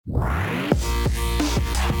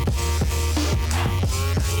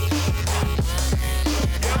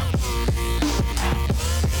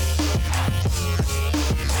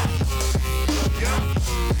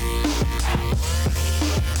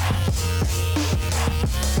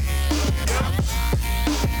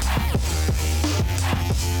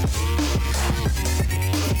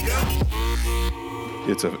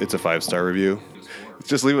It's a 5-star review.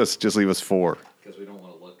 Just leave us 4. Because we don't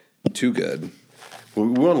want to look too good. We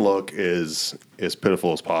want to look as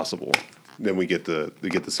pitiful as possible. Then we get the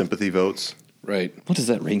sympathy votes. Right. What does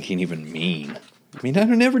that ranking even mean? I mean, I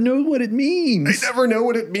never know what it means. I never know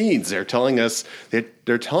what it means. They're telling us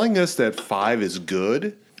that 5 is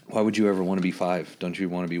good. Why would you ever want to be 5? Don't you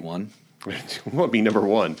want to be 1? You want to be number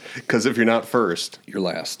 1, because if you're not first, you're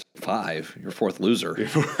last. 5, you're 4th loser.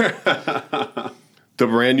 The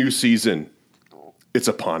brand new season, it's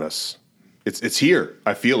upon us. It's here.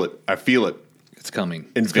 I feel it. It's coming.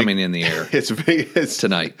 It's coming in the air. It's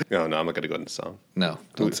tonight. No, I'm not going to go into song. No,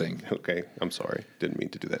 don't sing. Okay, I'm sorry. Didn't mean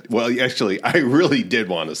to do that. Well, actually, I really did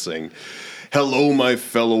want to sing. Hello, my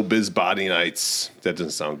fellow Bizbodinites. That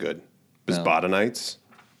doesn't sound good. Bizbodinites?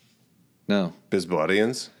 No.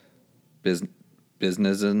 Bizbodians?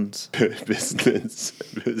 Businessins? Businessins.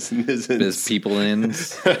 Biz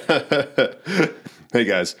people-ins? Hey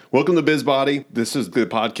guys, welcome to BizBody. This is the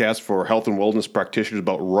podcast for health and wellness practitioners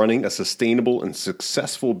about running a sustainable and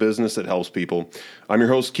successful business that helps people. I'm your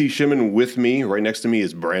host, Keith Shimon. With me, right next to me,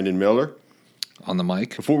 is Brandon Miller. On the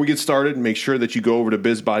mic. Before we get started, make sure that you go over to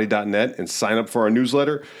bizbody.net and sign up for our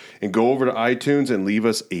newsletter, and go over to iTunes and leave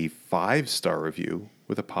us a 5-star review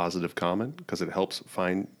with a positive comment, because it helps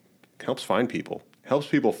find people. Helps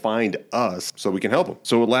people find us so we can help them.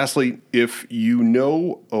 So lastly, if you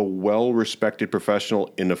know a well-respected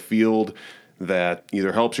professional in a field that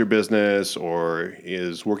either helps your business or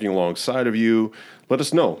is working alongside of you, let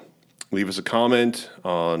us know. Leave us a comment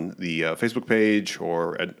on the Facebook page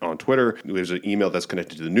or on Twitter. There's an email that's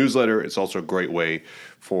connected to the newsletter. It's also a great way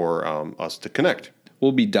for us to connect.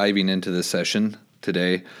 We'll be diving into this session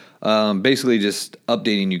today, basically just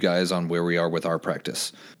updating you guys on where we are with our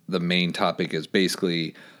practice. The main topic is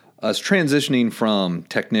basically us transitioning from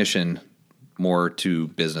technician more to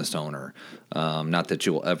business owner. Not that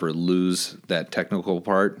you'll ever lose that technical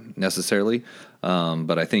part necessarily,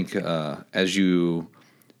 but I think as you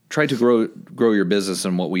try to grow your business,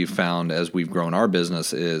 and what we've found as we've grown our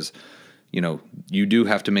business is, you do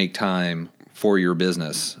have to make time for your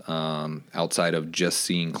business outside of just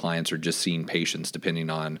seeing clients or just seeing patients, depending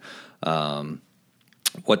on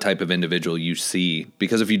what type of individual you see.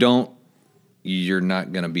 Because if you don't, you're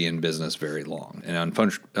not going to be in business very long. And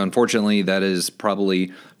unfortunately, that is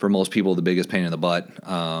probably, for most people, the biggest pain in the butt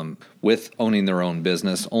with owning their own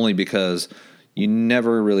business, only because you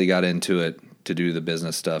never really got into it to do the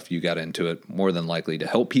business stuff. You got into it more than likely to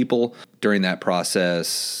help people. During that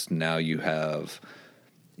process, now you have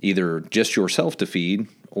either just yourself to feed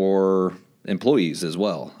or employees as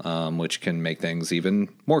well, which can make things even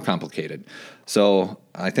more complicated. So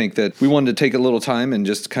I think that we wanted to take a little time and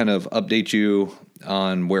just kind of update you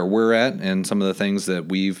on where we're at and some of the things that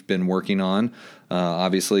we've been working on.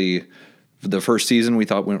 Obviously, the first season we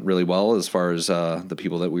thought went really well as far as the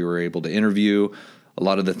people that we were able to interview. A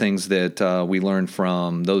lot of the things that we learned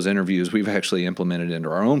from those interviews, we've actually implemented into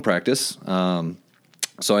our own practice.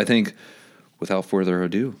 So I think, without further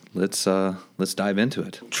ado, let's dive into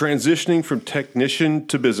it. Transitioning from technician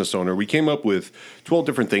to business owner, we came up with 12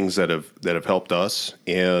 different things that have helped us,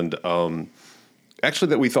 and actually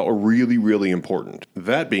that we thought were really, really important.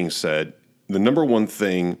 That being said, the number one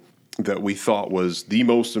thing that we thought was the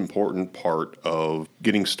most important part of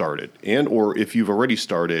getting started, and or if you've already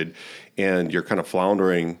started and you're kind of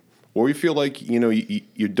floundering, or you feel like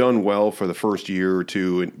you've done well for the first year or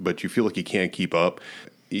two, but you feel like you can't keep up.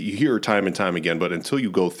 You hear it time and time again, but until you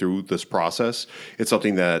go through this process, it's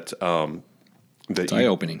something that it's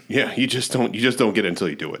eye-opening. Yeah, you just don't get it until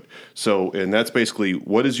you do it. So, and that's basically,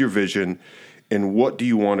 what is your vision, and what do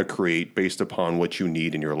you want to create based upon what you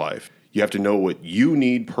need in your life? You have to know what you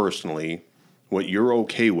need personally, what you're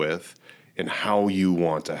okay with, and how you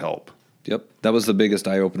want to help. Yep, that was the biggest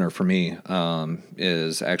eye-opener for me,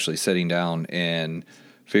 is actually sitting down and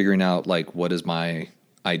figuring out, like, what does my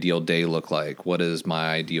ideal day look like? What does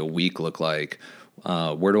my ideal week look like?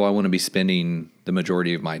 Where do I want to be spending the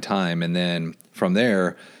majority of my time? And then from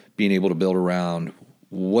there, being able to build around,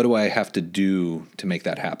 what do I have to do to make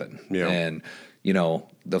that happen? Yeah. And,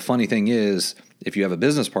 the funny thing is, if you have a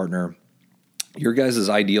business partner, your guys'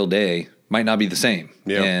 ideal day might not be the same.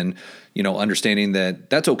 Yeah. And, understanding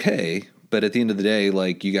that that's okay. But at the end of the day,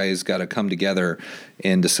 like, you guys got to come together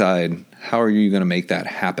and decide, how are you going to make that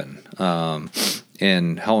happen?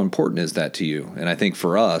 And how important is that to you? And I think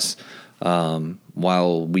for us,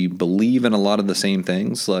 while we believe in a lot of the same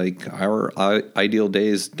things, like, our ideal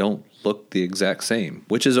days don't look the exact same,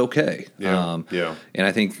 which is okay. Yeah. And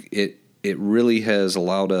I think it really has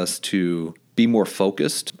allowed us to be more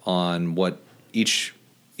focused on what each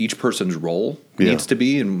each person's role needs to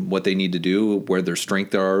be and what they need to do, where their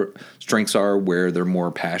strengths are, where they're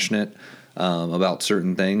more passionate about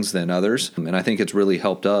certain things than others. And I think it's really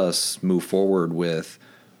helped us move forward with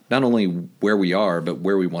not only where we are, but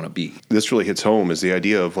where we want to be. This really hits home is the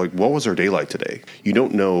idea of like, what was our day like today? You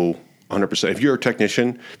don't know 100%. If you're a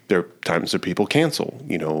technician, there are times that people cancel.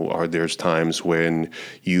 There's times when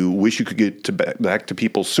you wish you could get back to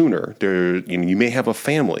people sooner. You may have a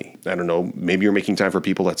family. I don't know. Maybe you're making time for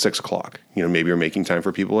people at 6 o'clock. Maybe you're making time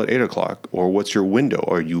for people at 8 o'clock. Or what's your window?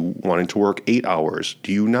 Are you wanting to work 8 hours?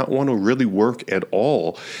 Do you not want to really work at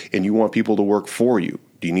all? And you want people to work for you?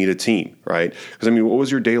 Do you need a team? Right? Because what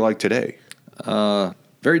was your day like today?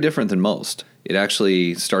 Very different than most. It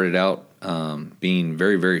actually started out being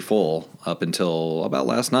very, very full up until about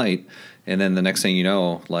last night. And then the next thing you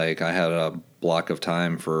know, like I had a block of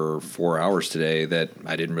time for 4 hours today that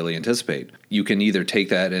I didn't really anticipate. You can either take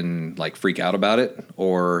that and like freak out about it,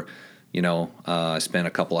 or, I spent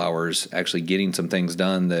a couple hours actually getting some things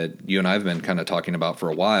done that you and I have been kind of talking about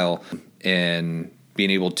for a while, and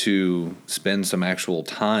being able to spend some actual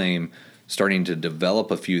time starting to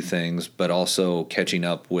develop a few things, but also catching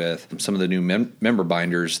up with some of the new member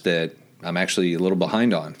binders that I'm actually a little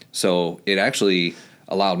behind on. So it actually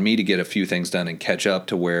allowed me to get a few things done and catch up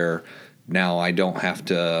to where now I don't have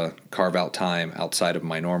to carve out time outside of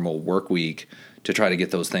my normal work week to try to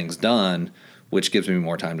get those things done, which gives me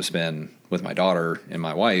more time to spend with my daughter and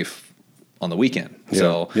my wife on the weekend.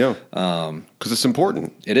 Yeah. Because it's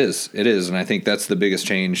important. It is. And I think that's the biggest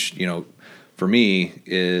change, for me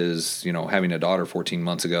is, having a daughter 14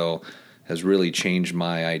 months ago has really changed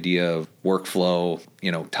my idea of workflow,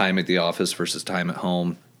 time at the office versus time at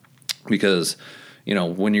home. Because,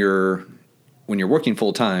 when you're working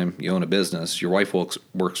full time, you own a business, your wife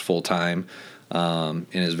works full time and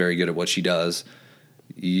is very good at what she does.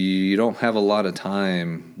 You don't have a lot of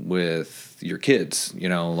time with your kids,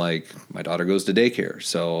 like my daughter goes to daycare.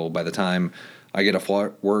 So by the time I get off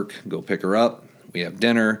work, go pick her up, we have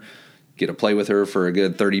dinner, get to play with her for a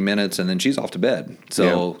good 30 minutes, and then she's off to bed.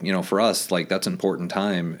 So, for us, like that's important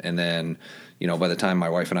time. And then, by the time my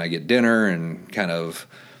wife and I get dinner and kind of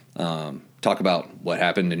talk about what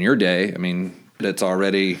happened in your day, it's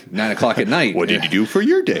already 9 o'clock at night. What did you do for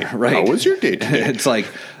your day? Right. How was your day today? It's like,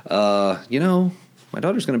 my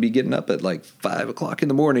daughter's going to be getting up at like 5 o'clock in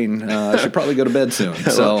the morning. I should probably go to bed soon.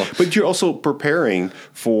 So, but you're also preparing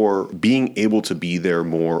for being able to be there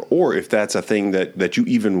more, or if that's a thing that you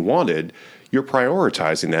even wanted, you're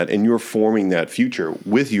prioritizing that and you're forming that future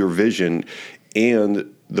with your vision and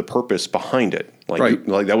the purpose behind it. Like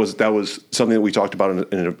that was something that we talked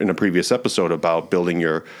about in a previous episode about building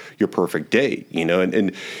your perfect day.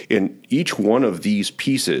 And each one of these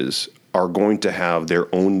pieces are going to have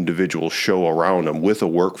their own individual show around them with a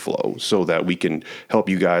workflow so that we can help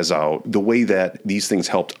you guys out the way that these things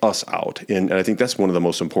helped us out. And I think that's one of the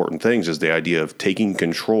most important things is the idea of taking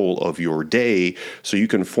control of your day so you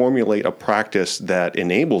can formulate a practice that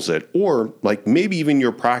enables it, or like maybe even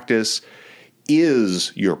your practice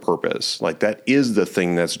is your purpose. Like that is the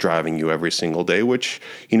thing that's driving you every single day, which,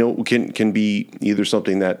 can be either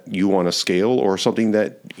something that you want to scale or something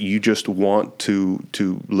that you just want to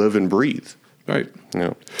live and breathe. Right.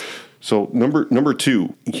 So number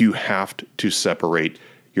 2, you have to separate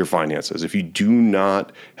your finances. If you do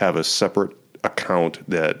not have a separate account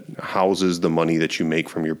that houses the money that you make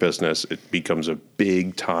from your business, it becomes a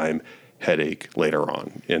big time headache later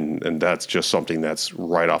on. And that's just something that's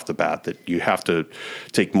right off the bat that you have to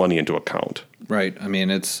take money into account. Right.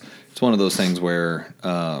 It's one of those things where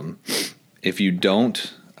if you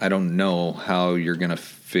don't, I don't know how you're going to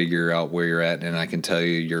figure out where you're at. And I can tell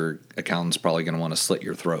you your accountant's probably going to want to slit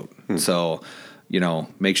your throat. So,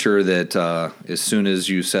 make sure that as soon as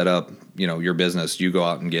you set up, your business, you go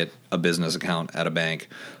out and get a business account at a bank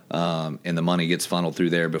and the money gets funneled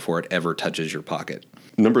through there before it ever touches your pocket.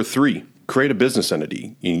 Number 3, create a business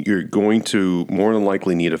entity. You're going to more than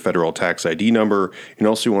likely need a federal tax ID number, and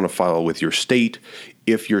also you want to file with your state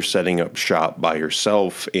if you're setting up shop by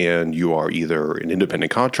yourself and you are either an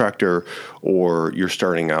independent contractor or you're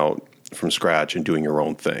starting out from scratch and doing your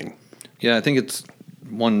own thing. Yeah, I think it's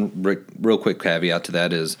one real quick caveat to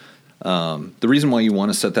that is the reason why you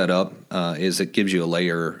want to set that up is it gives you a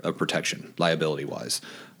layer of protection liability-wise.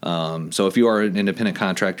 So if you are an independent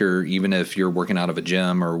contractor, even if you're working out of a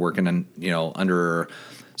gym or working under,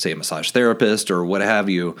 say, a massage therapist or what have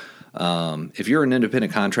you, if you're an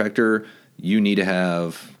independent contractor, you need to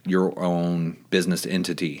have your own business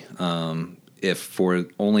entity. If for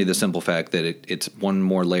only the simple fact that it's one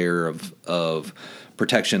more layer of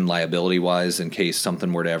protection liability-wise in case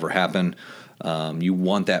something were to ever happen, you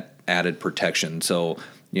want that added protection. So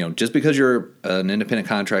just because you're an independent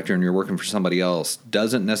contractor and you're working for somebody else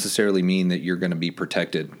doesn't necessarily mean that you're going to be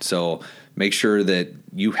protected. So make sure that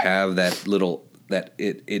you have that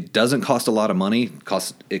it doesn't cost a lot of money.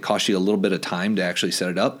 It costs you a little bit of time to actually set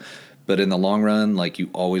it up. But in the long run, you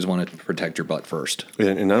always want to protect your butt first.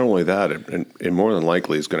 And not only that, it more than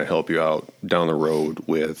likely is going to help you out down the road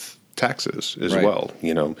with taxes as well.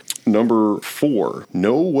 Number 4,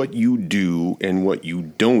 know what you do and what you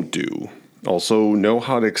don't do. Also, know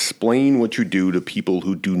how to explain what you do to people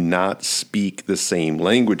who do not speak the same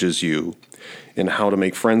language as you, and how to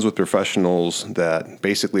make friends with professionals that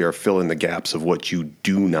basically are filling the gaps of what you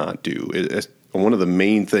do not do. One of the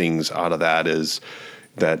main things out of that is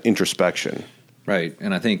that introspection. Right.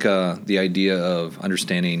 And I think the idea of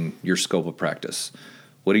understanding your scope of practice.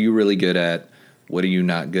 What are you really good at? What are you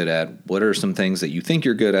not good at? What are some things that you think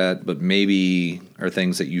you're good at, but maybe are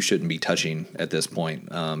things that you shouldn't be touching at this point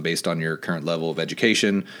based on your current level of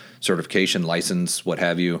education, certification, license, what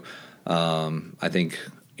have you? I think,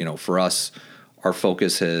 for us, our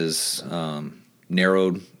focus has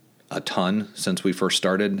narrowed a ton since we first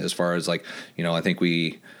started as far as I think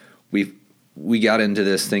we got into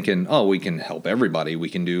this thinking, we can help everybody. We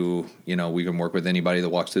can do, we can work with anybody that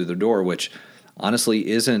walks through the door, which honestly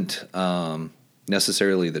isn't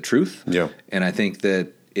necessarily the truth. Yeah. And I think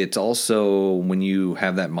that it's also when you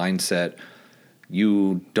have that mindset,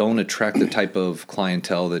 you don't attract the type of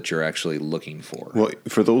clientele that you're actually looking for. Well,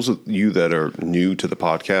 for those of you that are new to the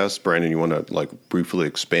podcast, Brandon, you want to briefly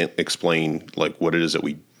explain what it is that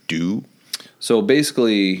we do? So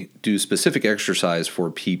basically do specific exercise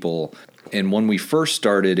for people. And when we first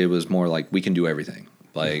started, it was more we can do everything.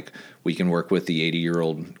 We can work with the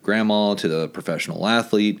 80-year-old grandma to the professional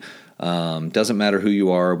athlete. Doesn't matter who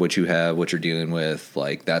you are, what you have, what you're dealing with.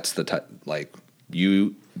 That's the type.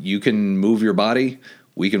 You can move your body.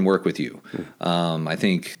 We can work with you. I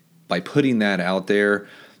think by putting that out there,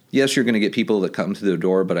 yes, you're going to get people that come through the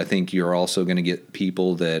door, but I think you're also going to get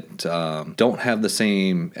people that don't have the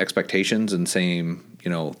same expectations and same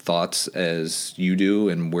thoughts as you do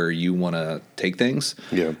and where you want to take things.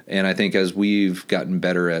 Yeah. And I think as we've gotten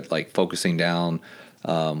better at focusing down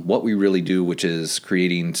what we really do, which is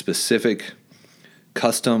creating specific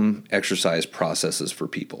custom exercise processes for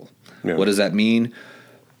people. Yeah. What does that mean?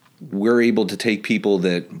 We're able to take people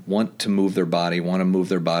that want to move their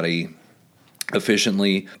body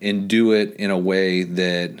efficiently and do it in a way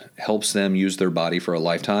that helps them use their body for a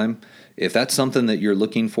lifetime. If that's something that you're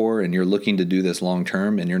looking for and you're looking to do this long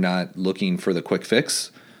term and you're not looking for the quick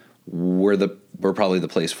fix, we're probably the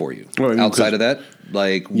place for you. Well, outside of that,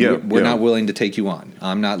 we're not willing to take you on.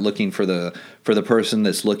 I'm not looking for the person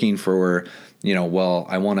that's looking for, I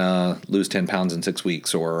want to lose 10 pounds in 6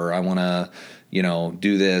 weeks, or I want to,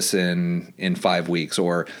 do this in 5 weeks,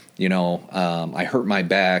 or, I hurt my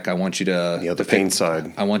back. I want you to the pain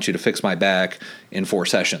side. I want you to fix my back in 4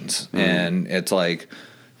 sessions. Mm-hmm. And it's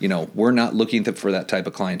we're not looking for that type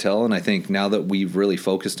of clientele. And I think now that we've really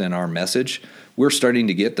focused in our message, we're starting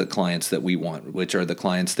to get the clients that we want, which are the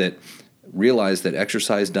clients that realize that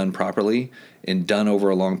exercise done properly and done over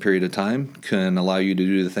a long period of time can allow you to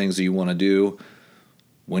do the things that you want to do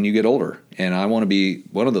when you get older. And I want to be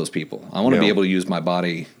one of those people. I want to be able to use my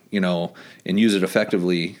body, and use it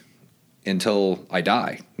effectively until I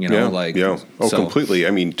die, completely.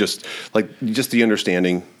 I mean, just the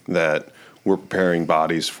understanding that we're preparing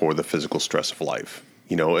bodies for the physical stress of life,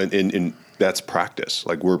 and that's practice.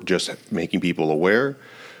 We're just making people aware,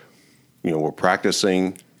 we're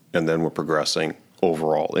practicing, and then we're progressing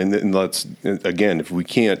overall. And let's, again, if we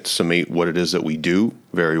can't summate what it is that we do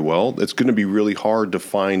very well, it's going to be really hard to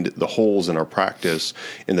find the holes in our practice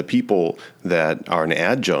and the people that are an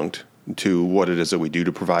adjunct to what it is that we do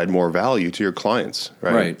to provide more value to your clients,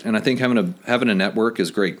 right? Right. And I think having a network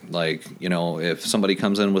is great. If somebody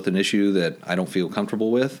comes in with an issue that I don't feel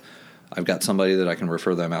comfortable with, I've got somebody that I can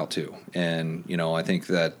refer them out to. And, I think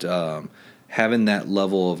that having that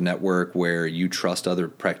level of network where you trust other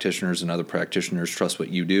practitioners and other practitioners trust what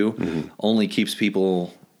you do mm-hmm. only keeps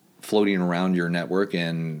people floating around your network.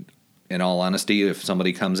 And in all honesty, if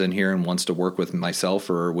somebody comes in here and wants to work with myself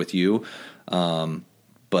or with you,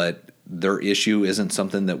 but their issue isn't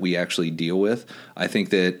something that we actually deal with, I think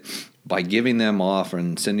that by giving them off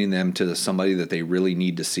and sending them to somebody that they really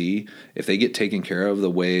need to see, if they get taken care of the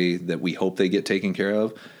way that we hope they get taken care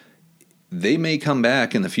of, they may come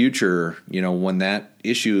back in the future, when that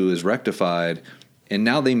issue is rectified, and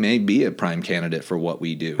now they may be a prime candidate for what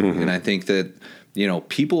we do. Mm-hmm. And I think that,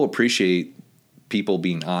 people appreciate people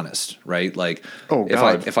being honest, right?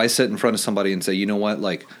 If I sit in front of somebody and say,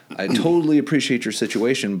 I totally appreciate your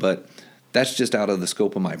situation, but that's just out of the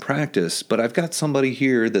scope of my practice, but I've got somebody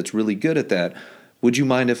here that's really good at that. Would you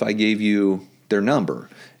mind if I gave you their number?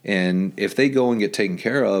 And if they go and get taken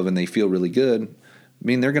care of and they feel really good, I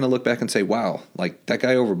mean, they're going to look back and say, wow, like that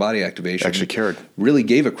guy over body activation actually cared, really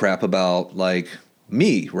gave a crap about like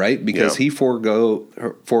me, right? Because he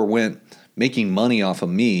forewent making money off of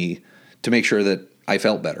me to make sure that I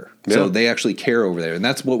felt better. Yeah. So they actually care over there. And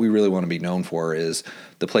that's what we really want to be known for, is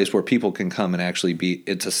the place where people can come and actually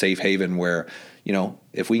it's a safe haven where, you know,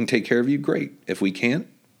 if we can take care of you, great. If we can't,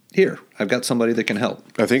 here, I've got somebody that can help.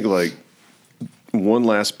 I think like one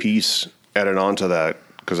last piece added on to that,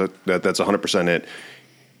 because that's 100% it.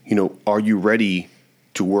 You know, are you ready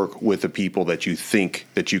to work with the people that you think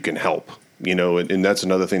that you can help? You know, and that's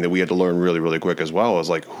another thing that we had to learn really, really quick as well, is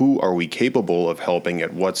like, who are we capable of helping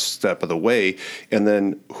at what step of the way? And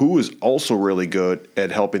then who is also really good at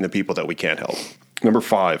helping the people that we can't help? Number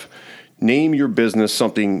 5, name your business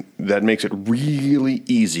something that makes it really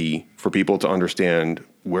easy for people to understand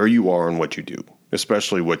where you are and what you do,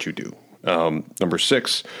 especially what you do. Number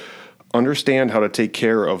 6, understand how to take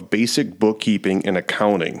care of basic bookkeeping and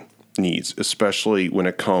accounting needs, especially when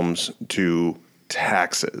it comes to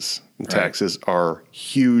taxes. Right. Taxes are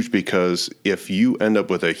huge, because if you end up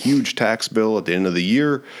with a huge tax bill at the end of the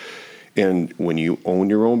year, and when you own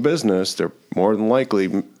your own business, they're more than likely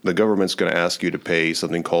the government's going to ask you to pay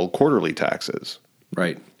something called quarterly taxes.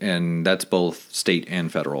 Right. And that's both state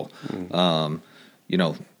and federal. Mm-hmm. You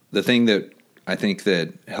know, the thing that I think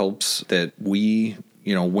that helps that we,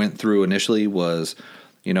 you know, went through initially was,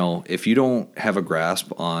 you know, if you don't have a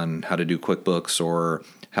grasp on how to do QuickBooks or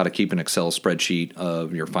how to keep an Excel spreadsheet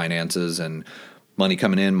of your finances and money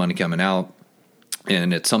coming in, money coming out,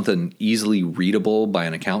 and it's something easily readable by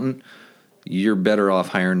an accountant, you're better off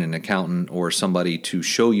hiring an accountant or somebody to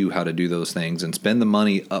show you how to do those things and spend the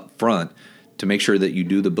money up front to make sure that you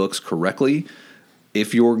do the books correctly.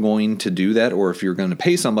 If you're going to do that, or if you're going to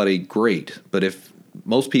pay somebody, great. But if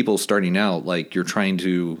most people starting out, like, you're trying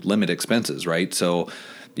to limit expenses, right? So,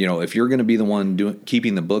 you know, if you're going to be the one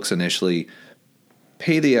keeping the books initially,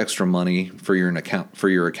 pay the extra money for your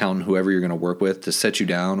accountant, whoever you're going to work with, to set you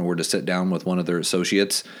down or to sit down with one of their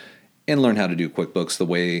associates and learn how to do QuickBooks the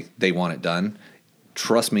way they want it done.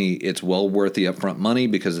 Trust me, it's well worth the upfront money,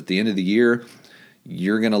 because at the end of the year,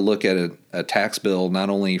 you're going to look at a tax bill not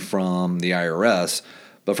only from the IRS,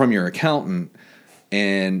 but from your accountant.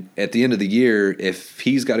 And at the end of the year, if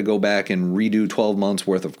he's got to go back and redo 12 months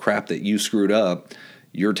worth of crap that you screwed up,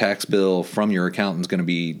 your tax bill from your accountant is going to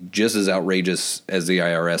be just as outrageous as the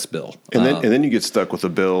IRS bill. And then you get stuck with a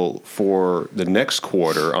bill for the next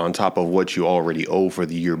quarter on top of what you already owe for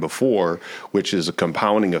the year before, which is a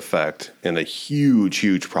compounding effect and a huge,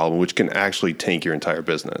 huge problem, which can actually tank your entire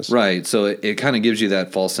business. Right. So it kind of gives you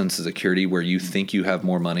that false sense of security where you think you have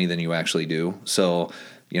more money than you actually do. So,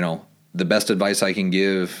 you know, the best advice I can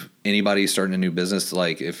give anybody starting a new business,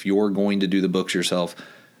 like, if you're going to do the books yourself,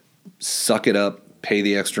 suck it up. Pay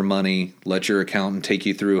the extra money, let your accountant take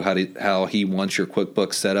you through how he wants your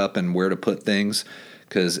QuickBooks set up and where to put things,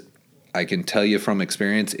 because I can tell you from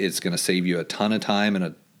experience, it's going to save you a ton of time and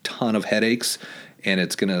a ton of headaches, and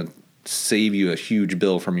it's going to save you a huge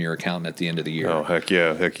bill from your accountant at the end of the year. Oh, heck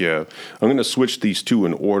yeah, heck yeah. I'm going to switch these two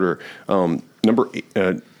in order.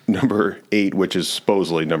 Number 8, which is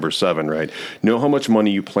supposedly number 7, right? Know how much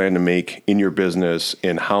money you plan to make in your business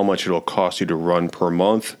and how much it'll cost you to run per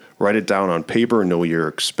month. Write it down on paper. Know your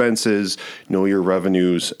expenses. Know your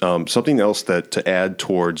revenues. Something else to add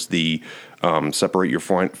towards the separate your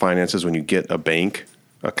finances when you get a bank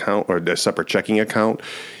account or a separate checking account.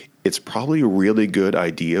 It's probably a really good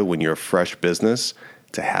idea when you're a fresh business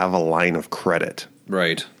to have a line of credit.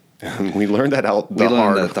 Right. We learned that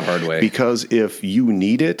the hard way. Because if you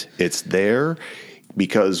need it, it's there.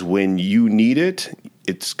 Because when you need it,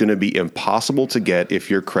 it's going to be impossible to get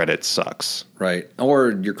if your credit sucks. Right.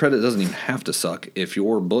 Or your credit doesn't even have to suck. If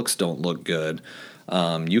your books don't look good,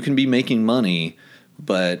 you can be making money,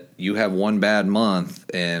 but you have one bad month,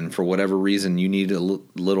 and for whatever reason you need a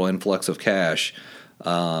little influx of cash.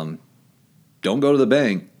 Don't go to the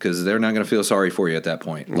bank, because they're not going to feel sorry for you at that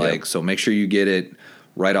point. Yeah. So make sure you get it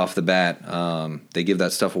right off the bat. They give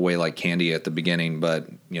that stuff away like candy at the beginning, but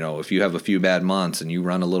you know, if you have a few bad months and you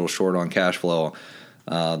run a little short on cash flow,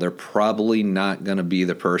 they're probably not going to be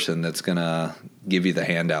the person that's going to give you the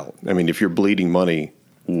handout. I mean, if you're bleeding money,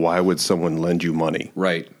 why would someone lend you money?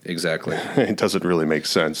 Right, exactly. It doesn't really make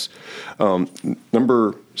sense.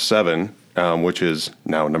 Number 7, which is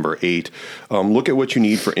now number 8, look at what you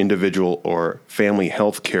need for individual or family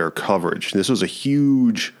health care coverage. This was a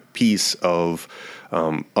huge piece of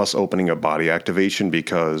us opening up body activation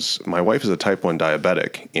because my wife is a type 1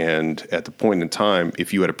 diabetic. And at the point in time,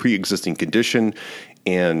 if you had a pre-existing condition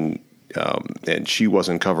and she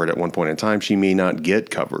wasn't covered at one point in time, she may not get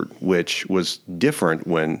covered, which was different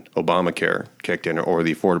when Obamacare kicked in or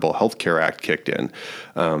the Affordable Health Care Act kicked in.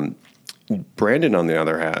 Brandon, on the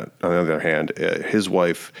other hand, his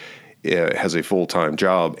wife has a full-time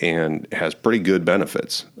job and has pretty good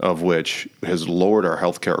benefits, of which has lowered our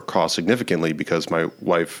healthcare costs significantly because my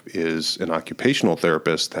wife is an occupational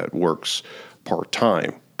therapist that works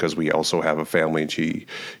part-time because we also have a family, and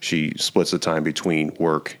she splits the time between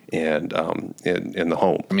work and in the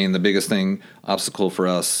home. I mean, the biggest obstacle for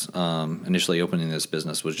us initially opening this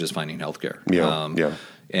business was just finding healthcare. Yeah.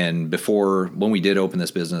 And when we did open this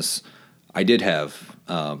business, I did have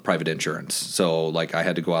private insurance. So like I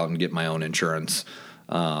had to go out and get my own insurance.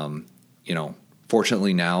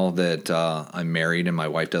 Fortunately now that I'm married and my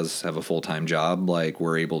wife does have a full-time job, like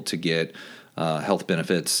we're able to get health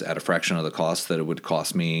benefits at a fraction of the cost that it would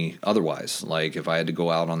cost me otherwise. Like if I had to go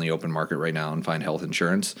out on the open market right now and find health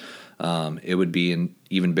insurance, it would be an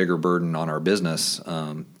even bigger burden on our business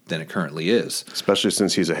than it currently is. Especially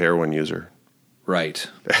since he's a heroin user. Right.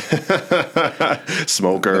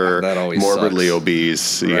 Smoker, that always morbidly sucks.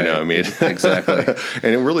 obese, Right. I mean. Exactly.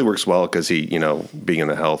 And it really works well because he, being in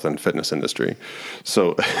the health and fitness industry.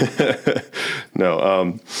 So,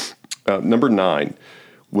 number 9,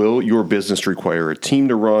 will your business require a team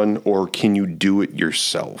to run or can you do it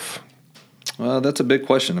yourself? Well, that's a big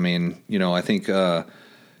question. I mean, I think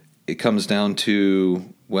it comes down to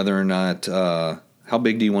whether or not, how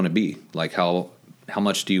big do you want to be? Like how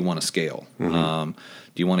much do you want to scale? Mm-hmm.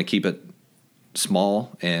 Do you want to keep it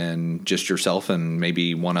small and just yourself and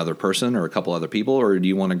maybe one other person or a couple other people? Or do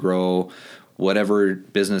you want to grow whatever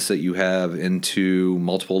business that you have into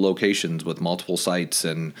multiple locations with multiple sites?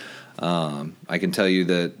 And I can tell you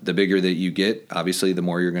that the bigger that you get, obviously, the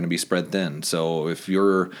more you're going to be spread thin. So if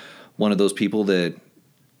you're one of those people that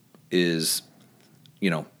is,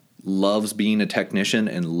 loves being a technician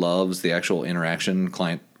and loves the actual interaction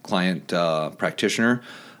client practitioner,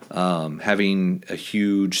 having a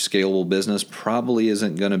huge scalable business probably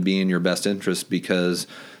isn't going to be in your best interest because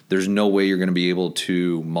there's no way you're going to be able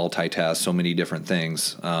to multitask so many different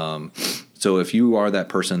things. So if you are that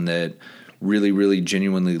person that really, really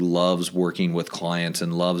genuinely loves working with clients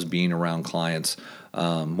and loves being around clients,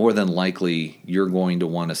 more than likely you're going to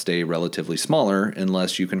want to stay relatively smaller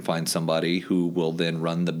unless you can find somebody who will then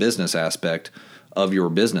run the business aspect of your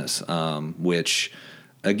business, which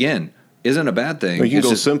again isn't a bad thing. You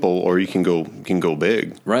can go simple or you can go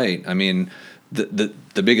big. Right. I mean, the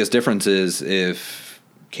biggest difference is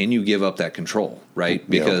can you give up that control, right?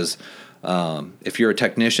 Because if you're a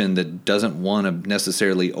technician that doesn't want to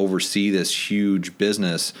necessarily oversee this huge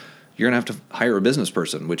business, you're going to have to hire a business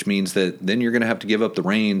person, which means that then you're going to have to give up the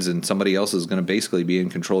reins and somebody else is going to basically be in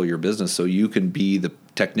control of your business so you can be the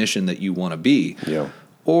technician that you want to be. Yeah.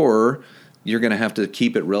 Or you're going to have to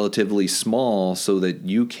keep it relatively small so that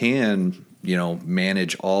you can,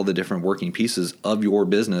 manage all the different working pieces of your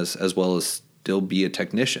business as well as still be a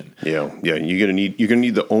technician. Yeah. You're gonna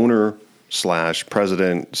need the owner /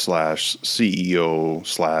 president / CEO /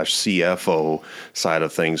 CFO side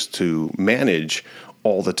of things to manage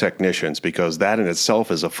all the technicians, because that in itself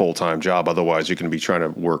is a full-time job. Otherwise, you're going to be trying to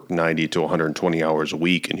work 90 to 120 hours a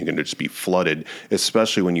week, and you're going to just be flooded,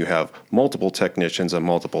 especially when you have multiple technicians on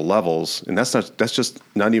multiple levels. And that's just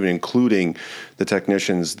not even including the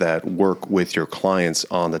technicians that work with your clients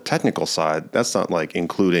on the technical side. That's not like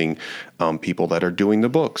including people that are doing the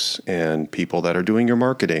books and people that are doing your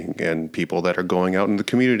marketing and people that are going out in the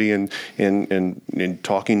community and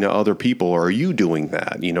talking to other people. Are you doing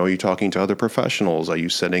that? Are you talking to other professionals? Are you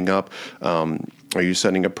setting up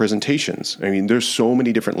presentations? I mean, there's so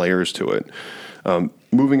many different layers to it.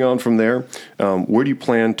 Moving on from there, where do you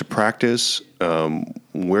plan to practice?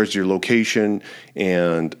 Where's your location?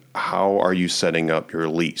 And how are you setting up your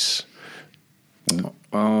lease?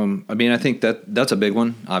 I think that's a big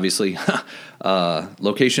one, obviously.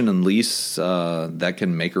 Location and lease, that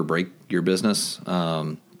can make or break your business.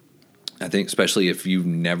 I think especially if you've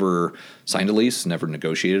never signed a lease, never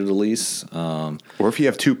negotiated a lease. Or if you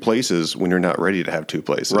have two places when you're not ready to have two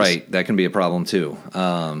places. Right, that can be a problem too.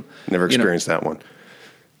 Never experienced that one.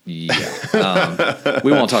 Yeah.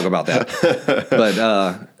 We won't talk about that.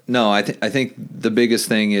 But no, I think the biggest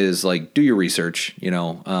thing is like do your research.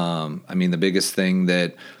 The biggest thing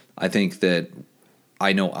that I think that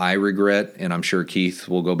I know I regret, and I'm sure Keith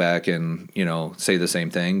will go back and say the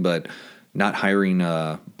same thing, but not hiring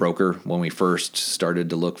a broker when we first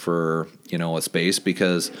started to look for a space,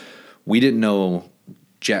 because we didn't know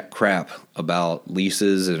jack crap about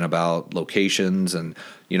leases and about locations. And,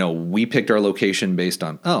 we picked our location based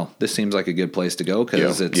on, this seems like a good place to go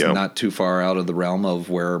because it's not too far out of the realm of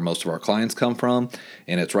where most of our clients come from.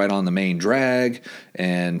 And it's right on the main drag,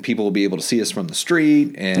 and people will be able to see us from the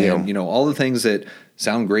street and, all the things that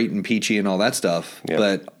sound great and peachy and all that stuff. Yeah.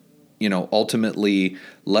 But, ultimately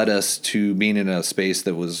led us to being in a space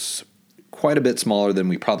that was quite a bit smaller than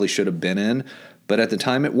we probably should have been in. But at the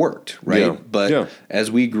time it worked, right? Yeah. But as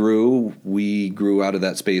we grew out of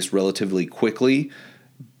that space relatively quickly,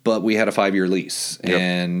 but we had a 5-year lease. Yep.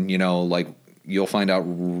 And, you'll find out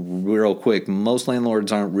real quick, most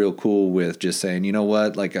landlords aren't real cool with just saying, you know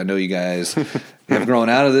what, like, I know you guys have grown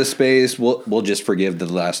out of this space. We'll just forgive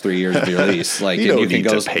the last 3 years of your lease. Like, you can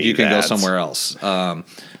go somewhere else.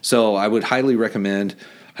 So I would highly recommend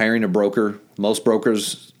hiring a broker. Most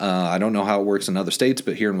brokers, I don't know how it works in other states,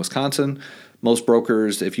 but here in Wisconsin, most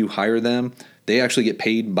brokers, if you hire them, they actually get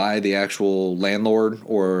paid by the actual landlord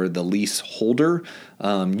or the leaseholder.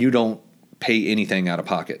 You don't pay anything out of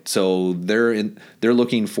pocket. So they're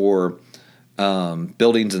looking for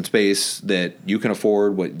buildings and space that you can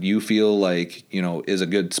afford, what you feel like is a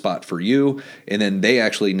good spot for you, and then they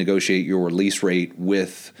actually negotiate your lease rate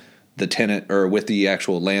with the tenant or with the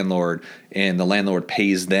actual landlord, and the landlord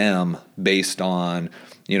pays them based on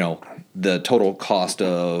the total cost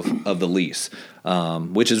of the lease,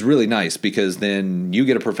 which is really nice because then you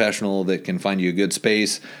get a professional that can find you a good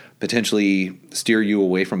space, potentially steer you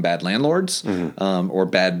away from bad landlords or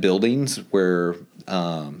bad buildings where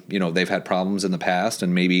they've had problems in the past,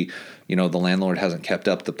 and maybe the landlord hasn't kept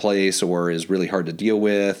up the place or is really hard to deal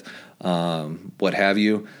with, what have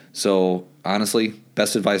you. So honestly,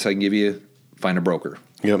 best advice I can give you: find a broker.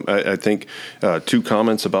 Yeah, I think 2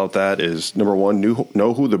 comments about that is, number one,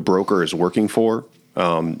 know who the broker is working for,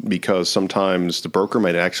 because sometimes the broker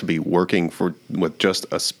might actually be working with just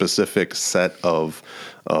a specific set of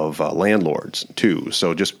landlords too.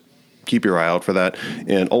 So just keep your eye out for that.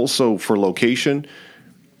 And also for location,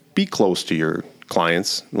 be close to your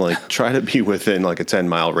clients. Like, try to be within like a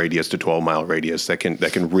 10-mile radius to 12-mile radius. That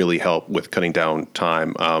can really help with cutting down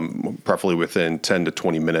time, preferably within 10 to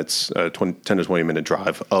 20 minutes, 10 to 20 minute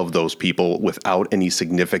drive of those people without any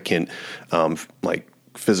significant like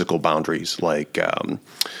physical boundaries like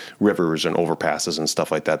rivers and overpasses and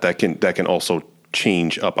stuff like that. That can also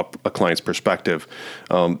change up a client's perspective.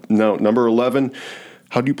 Now, number 11,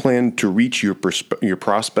 how do you plan to reach your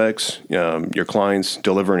prospects, your clients,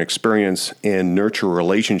 deliver an experience, and nurture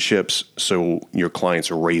relationships so your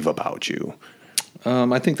clients rave about you?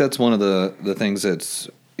 I think that's one of the things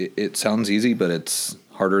it sounds easy, but it's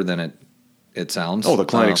harder than it sounds. Oh, the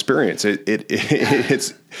client experience.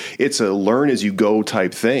 It's a learn as you go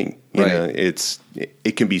type thing.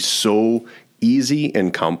 It can be so easy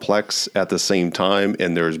and complex at the same time,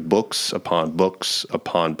 and there's books upon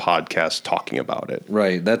podcasts talking about it.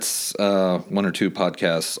 Right. That's 1 or 2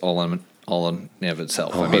 podcasts all in of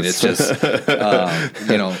itself. I mean, it's just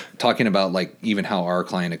talking about like even how our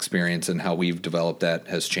client experience and how we've developed that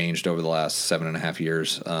has changed over the last 7.5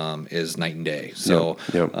 years is night and day. So,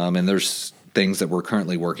 and there's things that we're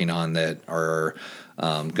currently working on that are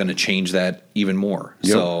going to change that even more.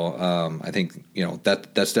 Yep. So I think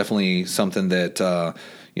that's definitely something that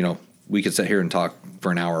we could sit here and talk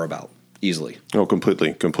for an hour about easily. Oh,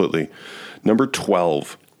 completely. Number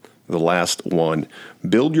 12, the last one: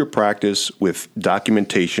 build your practice with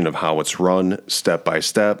documentation of how it's run step by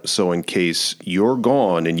step. So in case you're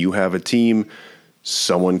gone and you have a team,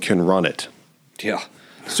 someone can run it. Yeah,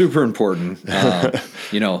 super important.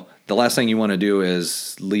 The last thing you want to do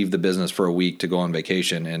is leave the business for a week to go on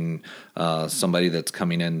vacation, and somebody that's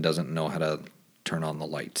coming in doesn't know how to turn on the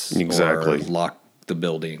lights. Exactly. Or lock the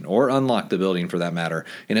building or unlock the building for that matter.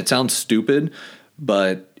 And it sounds stupid,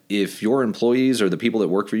 but if your employees or the people that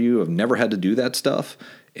work for you have never had to do that stuff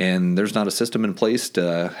and there's not a system in place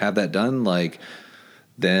to have that done,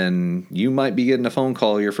 then you might be getting a phone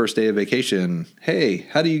call your first day of vacation. Hey,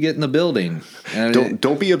 how do you get in the building? And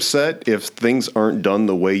don't be upset if things aren't done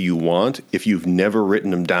the way you want, if you've never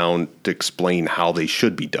written them down to explain how they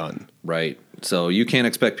should be done. Right. So you can't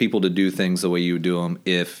expect people to do things the way you do them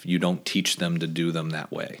if you don't teach them to do them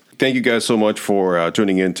that way. Thank you guys so much for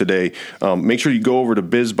tuning in today. Make sure you go over to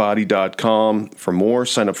bizbody.com for more.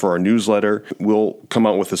 Sign up for our newsletter. We'll come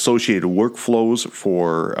out with associated workflows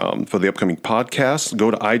for the upcoming podcast.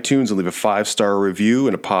 Go to iTunes and leave a 5-star review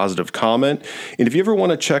and a positive comment. And if you ever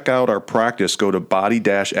want to check out our practice, go to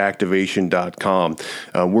body-activation.com.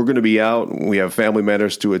 We're going to be out. We have family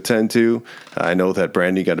matters to attend to. I know that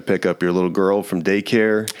Brandy got to pick up your little girl from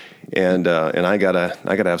daycare, and I gotta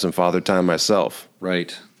have some father time myself.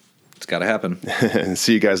 Right. It's got to happen. And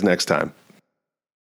see you guys next time.